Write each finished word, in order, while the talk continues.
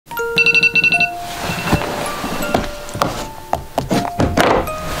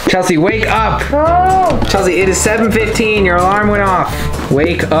Chelsea, wake up. No. Chelsea, it is 7:15. Your alarm went off.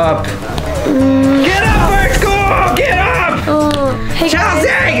 Wake up. Get up for school. Get up. Hey,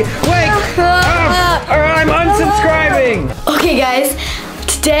 Chelsea, wake up. Or I'm unsubscribing. Okay, guys.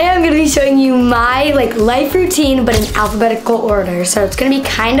 Today I'm gonna be showing you my life routine, but in alphabetical order. So it's gonna be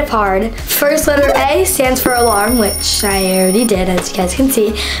kind of hard. First letter A stands for alarm, which I already did, as you guys can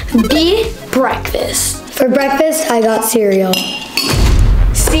see. B, breakfast. For breakfast, I got cereal.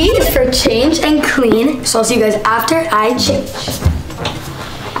 C is for change and clean. So I'll see you guys after I change.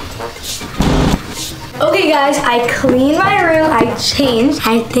 Okay guys, I cleaned my room, I changed.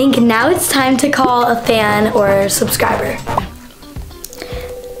 I think now it's time to call a fan or a subscriber.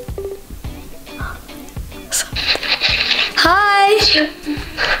 Hi!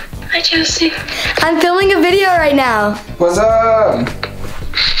 Hi, Chelsea. I'm filming a video right now. What's up?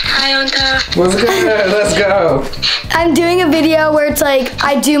 Hi, Anta. What's good? Let's go. I'm doing a video where it's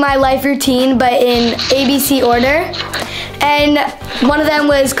I do my life routine, but in ABC order. And one of them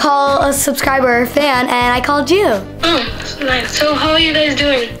was call a subscriber or fan, and I called you. Oh, that's nice. So how are you guys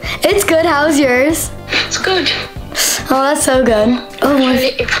doing? It's good, how's yours? It's good. Oh, that's so good. Oh,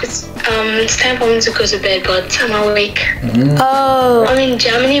 It's time for me to go to bed, but I'm awake. Oh. I'm in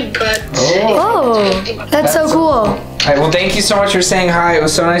Germany, but... Oh, that's so cool. All right, well, thank you so much for saying hi. It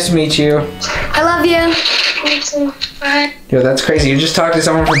was so nice to meet you. I love you. Me too. Bye. Yo, that's crazy. You just talked to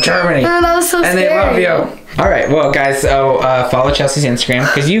someone from Germany. Oh, that was so and scary. they love you. All right, well, guys, so follow Chelsea's Instagram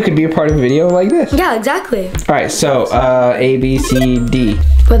because you could be a part of a video like this. Yeah, exactly. All right, so A, B, C, D.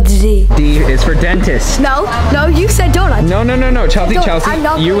 What's D? D is for dentist. No, you said donut. No. Chelsea, I'm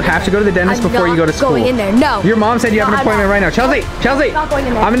not you going have to go to the dentist I'm before you go to not school. going in there, no. Your mom said you have an I'm appointment not. right now. Chelsea, I'm not going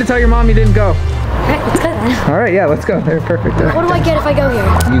in there. I'm going to tell your mom you didn't go. All right, let's go then. All right, yeah, let's go. They're perfect. What do I get if I go here?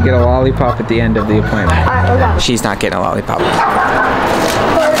 You get a lollipop at the end of the appointment. All right, we're going. She's not getting a lollipop.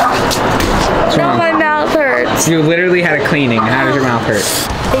 Now my mouth hurts. You literally had a cleaning. How does your mouth hurt?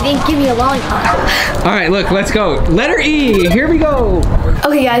 They didn't give me a lollipop. All right, look, let's go. Letter E, here we go.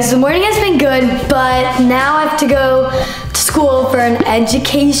 Okay guys, the morning has been good, but now I have to go to school for an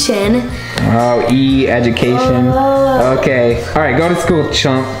education. Oh, E, education. Okay. All right, go to school,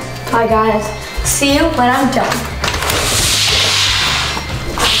 chump. Bye guys. See you when I'm done.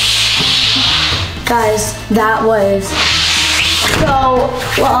 Guys, that was so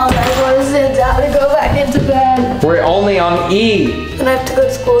long. I want to sit down and go back into bed. We're only on E. And I have to go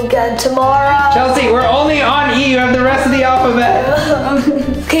to school again tomorrow. Chelsea, we're only on E. You have the rest of the alphabet.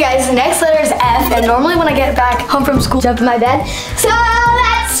 Okay guys, the next letter is F, and normally when I get back home from school, jump in my bed. So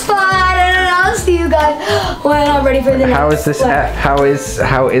that's fun, and I'll see you guys when I'm ready for the next How is this letter. F?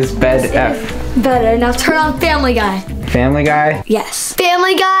 How is bed F? Better. Now turn on Family Guy. Family Guy? Yes.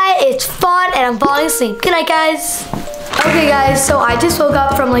 Family Guy, it's fun, and I'm falling asleep. Good night, guys. Okay guys, so I just woke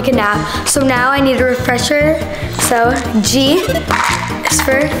up from a nap, so now I need a refresher. So G is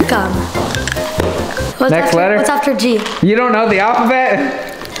for gum. Next letter? What's after G? You don't know the alphabet?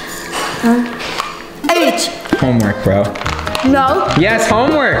 H. Homework, bro. No. Yes,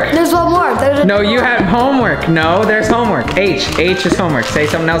 homework. There's one more. No, you had homework. No, there's homework. H is homework. Say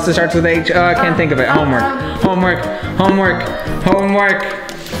something else that starts with H. I can't think of it. Homework.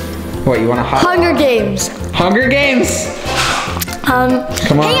 What, you want to Hunger Games. Hunger Games?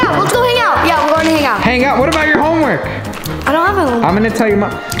 Come on. Hang out. Let's go hang out. Yeah, we're going to hang out. Hang out. What about your homework? I don't have a homework. I'm gonna tell your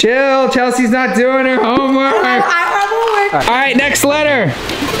mom. Jill, Chelsea's not doing her homework. I have homework. All right, next letter.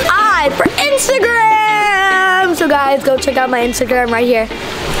 I for Instagram. So guys, go check out my Instagram right here.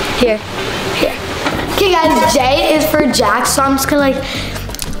 Here. Okay guys, J is for Jack. So I'm just gonna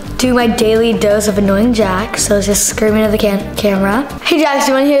do my daily dose of annoying Jack. So it's just screaming at the camera. Hey Jack,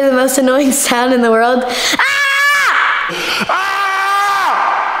 do you wanna hear the most annoying sound in the world? Ah!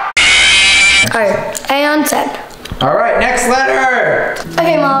 All right, A on 10. All right, next letter.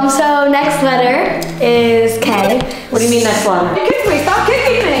 Okay, Mom, so next letter is K. What do you mean next one? You kicked me, stop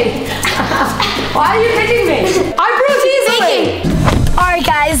kicking me! Why are you kicking me? I broke easily! Alright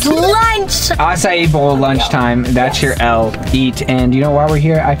guys, lunch! Acai bowl lunchtime. That's your L. Eat. And you know, while we're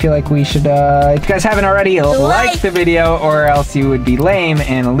here, I feel like we should, if you guys haven't already, like the video, or else you would be lame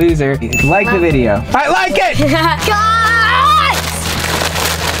and a loser. Like the video. I like it! Guys!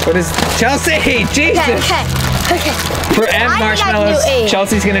 What is Chelsea? Jesus! Okay. For M marshmallows,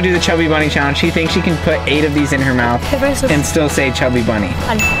 Chelsea's gonna do the Chubby Bunny challenge. She thinks she can put 8 of these in her mouth and still say Chubby Bunny.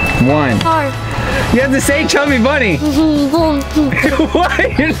 1. You have to say Chubby Bunny.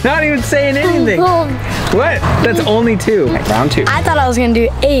 What? You're not even saying anything. What? That's only 2. Round 2. I thought I was gonna do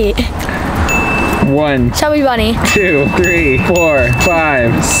 8. 1. Chubby bunny. 2, 3, 4,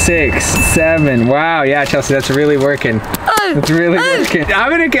 5, 6, 7. Wow, yeah, Chelsea, that's really working. It's really working. I'm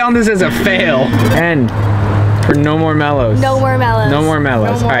gonna count this as a fail. End. For no more mellows. No more mellows. No more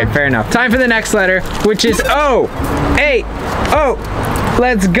mellows. No more. All right, fair enough. Time for the next letter, which is O. Hey, O.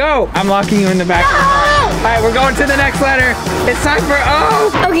 Let's go. I'm locking you in the back. All right, we're going to the next letter. It's time for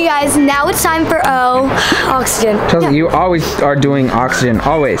O. Okay, guys, now it's time for O. Oxygen. Chelsea, you always are doing oxygen,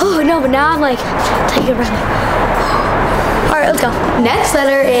 always. Oh, no, but now I'm like, take a breath. All right, let's go. Next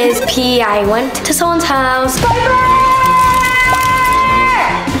letter is P. I went to someone's house.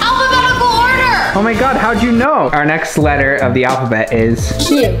 Alphabetical order. Oh my God, how'd you know? Our next letter of the alphabet is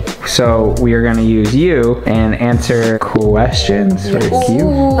Q. So we are gonna use U and answer questions for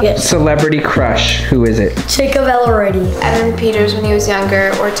Q. Yes. Celebrity crush, who is it? Jacob Elordi. Evan Peters when he was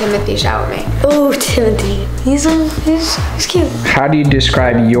younger, or Timothy Chalamet. Oh, Timothy. He's cute. How do you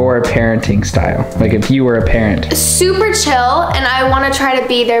describe your parenting style? Like if you were a parent. Super chill, and I want to try to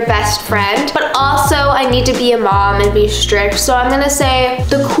be their best friend, but also I need to be a mom and be strict, so I'm gonna say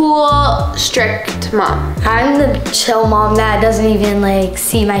the cool, strict mom. I'm the chill mom that doesn't even like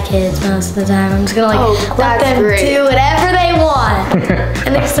see my kids most of the time. I'm just gonna like let them do whatever they want.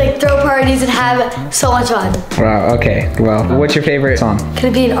 And they just like throw parties and have so much fun. Wow, okay. Well, what's your favorite song? Can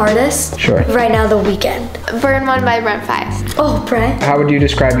it be an artist? Sure. Right now, The Weeknd. Burn One by Brent 5. Oh, Brent. How would you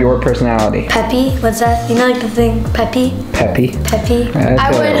describe your personality? Peppy. What's that? You know like the thing? Peppy? Peppy. Peppy.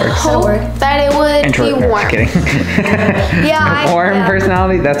 I would hope that it would be Introvert. No, warm. just kidding. Yeah, Warm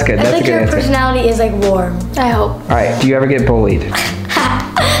personality? That's good. I That's a think good your answer. personality is like warm. I hope. All right, do you ever get bullied?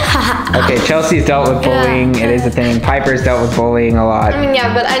 Okay, Chelsea's dealt with bullying. It is a thing. Piper's dealt with bullying a lot. I mean,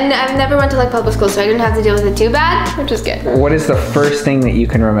 yeah, but I've never went to like public school, so I didn't have to deal with it too bad, which is good. What is the first thing that you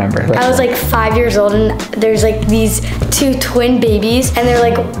can remember? I was like 5 years old and there's like these 2 twin babies and they're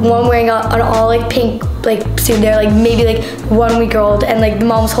like one wearing an all like pink like suit. They're like maybe like 1 week old and like the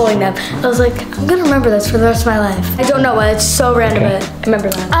mom's holding them. I was like, I'm gonna remember this for the rest of my life. I don't know why, it's so random, but I remember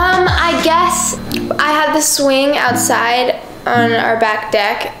that. I guess I had the swing outside on our back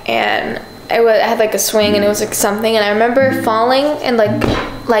deck, and I had like a swing and it was like something, and I remember falling and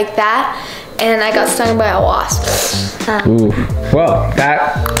like that, and I got stung by a wasp. Ooh. Well,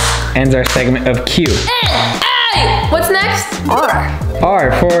 that ends our segment of Q. Hey! What's next?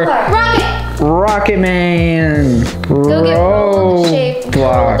 R for Rocket! Rocket Man. Go get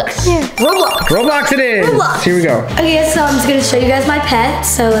Roblox. Roblox it is. Roblox. Here we go. Okay, so I'm just gonna show you guys my pets.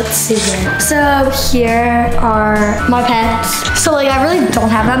 So let's see here. So here are my pets. So like I really don't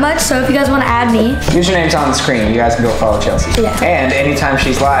have that much. So if you guys want to add me, Username's on the screen. You guys can go follow Chelsea. Yeah. And anytime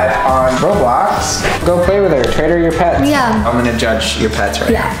she's live on Roblox, go play with her. Trade her your pets. Yeah. I'm gonna judge your pets right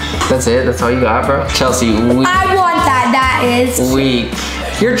Yeah. now. That's it? That's all you got, bro? Chelsea, I want that. That is. weak.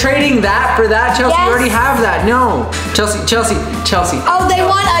 You're trading that for that, Chelsea? Yes. You already have that. No. Chelsea. Oh, they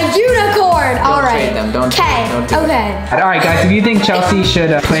want a unicorn. All right. Trade them. Don't do it. Don't do it. Okay. All right, guys, if you think Chelsea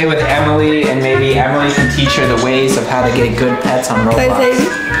should play with Emily and maybe Emily can teach her the ways of how to get good pets on Roblox.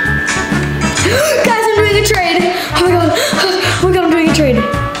 Guys, I'm doing a trade. Oh my god, I'm doing a trade.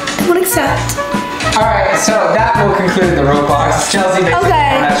 I won't accept. All right, so that will conclude the Roblox. Chelsea,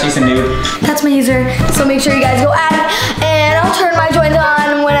 she's a noob. That's my user. So make sure you guys go add it, and I'll turn my joins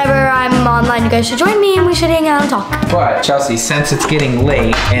on whenever I'm online. You guys should join me, and we should hang out and talk. But Chelsea, since it's getting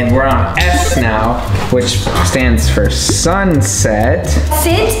late and we're on S now, which stands for sunset.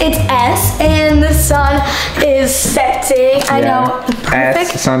 Since it's S and the sun is setting, I know the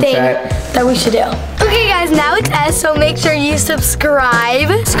perfect thing that we should do. Okay guys, now it's S, so make sure you subscribe.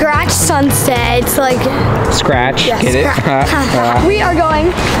 Scratch sunset. It's like Scratch, yeah, get it? We are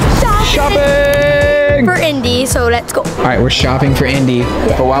going Shopping! for Indy, so let's go. All right, we're shopping for Indy,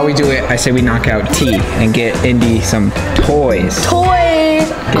 but while we do it, I say we knock out T and get Indy some toys. Toys!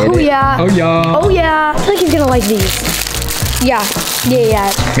 Oh yeah. Oh yeah. Oh yeah. I feel like he's gonna like these. Yeah.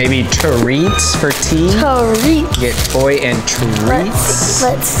 Maybe treats for T. Treats. Get toy and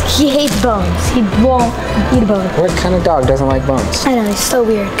treats. He hates bones. He won't eat a bone. What kind of dog doesn't like bones? I know, it's so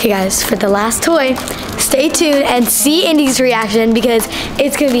weird. Okay guys, for the last toy, stay tuned and see Indy's reaction because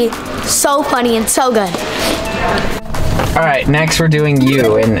it's gonna be so funny and so good. All right, next we're doing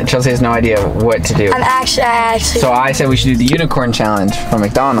you, and Chelsea has no idea what to do. I actually. So I said we should do the unicorn challenge from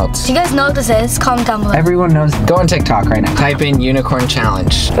McDonald's. Do you guys know what this is? Comment down below. Everyone knows. Go on TikTok right now. Type in unicorn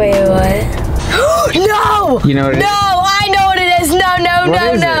challenge. Wait, what? No! You know what it is? No, I know what it is. No.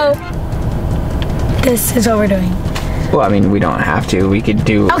 What is it? This is what we're doing. Well, I mean, we don't have to. We could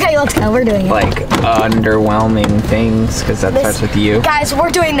do Okay, let's go. We're doing it. like underwhelming things because that starts with you. Guys, we're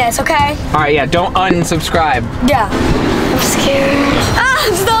doing this, okay? All right, yeah. Don't unsubscribe. Yeah. I'm scared. Ah,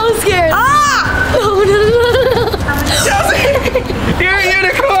 I'm so scared. Ah! You're a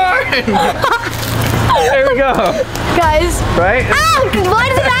unicorn! There we go. Guys. Right? Ow! Why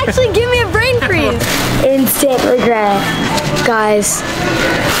does it actually give me a brain freeze? Instant regret. Guys,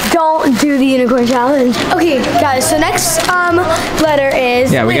 don't do the unicorn challenge. Okay, guys, so next letter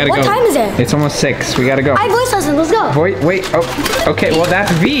is... Yeah, we gotta go. What time is it? It's almost 6. We gotta go. I have voice lessons. Let's go. Wait. Oh, okay. Well,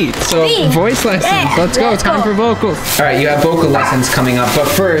 that's V. So V. voice lessons. Yeah, Let's go. let's Time go. for vocals. All right, you have vocal lessons coming up, but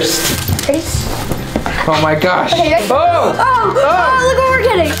first... Oh my gosh. Okay, ready? Oh, look what we're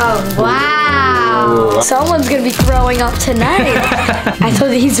getting. Oh, wow. Ooh. Someone's gonna be growing up tonight. I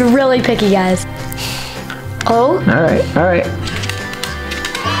told you he's really picky, guys. Oh. All right.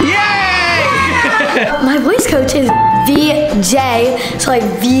 Yay! My voice coach is VJ, so like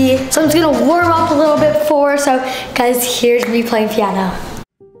V. So I'm just gonna warm up a little bit before. So guys, here's me playing piano.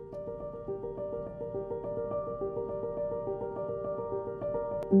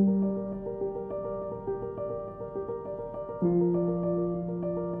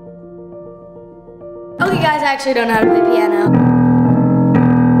 Okay guys, I actually don't know how to play piano.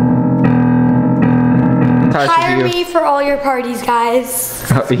 Hire me for all your parties, guys.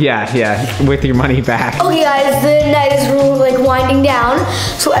 Yeah, with your money back. Okay guys, the night is like winding down.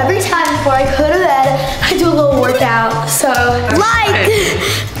 So every time before I go to bed, I do a little workout. So like,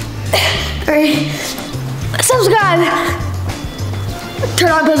 subscribe,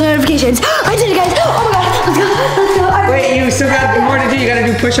 turn on post notifications. I did it, guys. Oh my god, let's go. Wait, you still got more to do. You gotta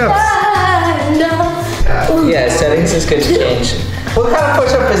do push-ups. No. Yeah, settings is good to change. What kind of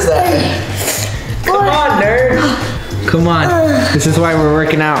push-up is that? Come on, nerd. Come on. This is why we're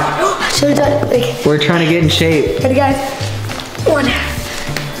working out. Should have done like. We're trying to get in shape. Ready, guys? 1.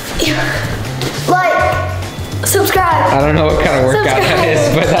 Like, subscribe. I don't know what kind of workout that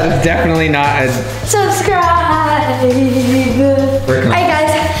is, but that is definitely not a... Subscribe. Alright,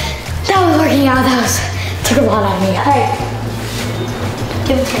 guys. That was working out. That took a lot out of me. Alright.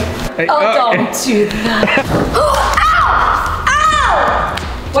 Give it to me. Don't do that. Ow!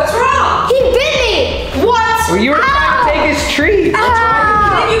 What's wrong? He bit me! What? Well, you were trying to take his treat.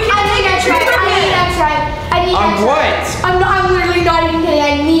 I need an X-ray. On what? I'm literally not even kidding.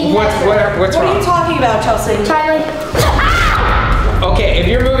 I need What's wrong? What are you talking about, Chelsea? Okay, if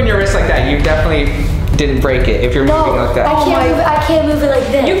you're moving your wrist like that, you definitely didn't break it. If you're moving like that. I can't move it like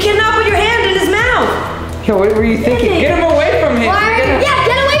this. You cannot put your hand in his mouth. Yo, what were you thinking? Get him away from him. Yeah,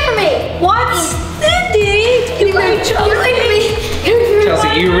 get away from me. What? Cindy? Get away from me.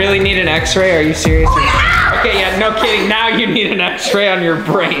 Chelsea, you really need an X-ray? Are you serious? Okay, yeah, no kidding. Now you need an X-ray on your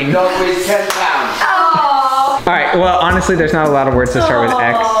brain. Don't weigh 10 pounds. Oh. All right, well, honestly, there's not a lot of words to start with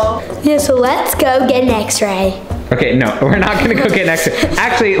X. Yeah, so let's go get an X-ray. Okay, no, we're not gonna go get an X-ray.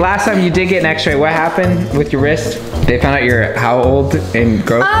 Actually, last time you did get an X-ray, what happened with your wrist? They found out you're how old in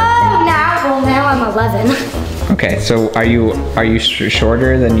growth? Now I'm 11. Okay, so are you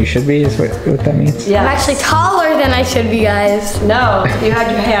shorter than you should be? Is what that means? Yeah. I'm actually taller than I should be, guys. No, you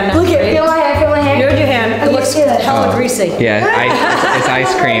had your hand. Look at, feel my hair. You had your hand. It looks hella greasy. Yeah, it's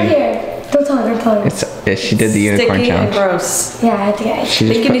ice cream. Here. Don't tell her. She did the unicorn Sticky and challenge. gross. Yeah, I think I She I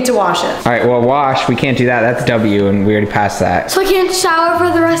think just you need to wash it. All right, well, wash. We can't do that. That's W, and we already passed that. So I can't shower for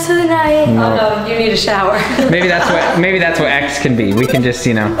the rest of the night. Oh no, you need a shower. Maybe that's what X can be. We can just,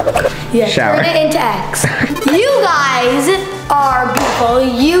 shower. Turn it into X. You guys are beautiful.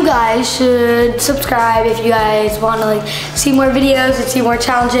 You guys should subscribe if you guys want to see more videos and see more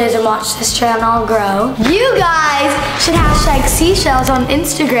challenges and watch this channel grow. You guys should hashtag seashells on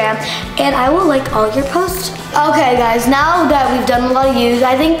Instagram and I will like all your posts. Okay guys, now that we've done a lot of views,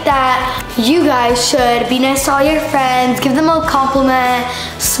 I think that you guys should be nice to all your friends, give them a compliment,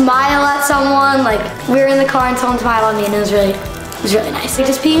 smile at someone. Like we were in the car and someone smiled at me and it was really nice.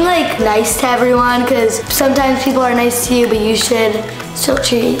 Just being nice to everyone, because sometimes people are nice to you, but you should still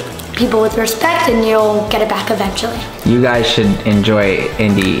treat people with respect and you'll get it back eventually. You guys should enjoy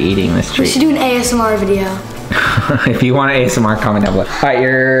Indy eating this treat. We should do an ASMR video. If you want an ASMR, comment down below. All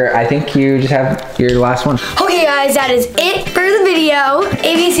right, I think you just have your last one. Okay guys, that is it for the video.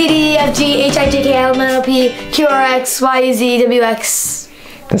 A, B, C, D, E, F, G, H, I, J, K, L, M, N, O, P, Q, R, X, Y, U, Z, W, X.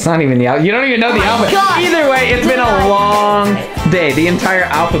 That's not even the alphabet. You don't even know the alphabet. God. Either way, it's been a long day. The entire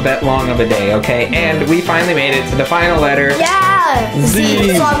alphabet long of a day, okay? And we finally made it to the final letter. Yeah!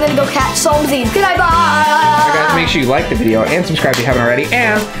 Z. So I'm gonna go catch some Z's. Good night, bye! Alright guys, make sure you like the video and subscribe if you haven't already.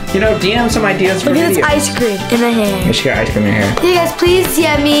 And, DM some ideas for videos. Look at videos. this ice cream in my hair. You should get ice cream in your hair. Yeah guys, please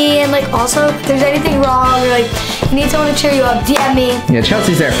DM me and also if there's anything wrong or you need someone to cheer you up, DM me. Yeah,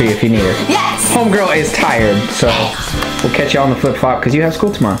 Chelsea's there for you if you need her. Yes! Homegirl is tired, so we'll catch you all on the flip-flop because you have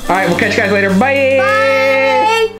school tomorrow. Alright, we'll catch you guys later. Bye! Bye!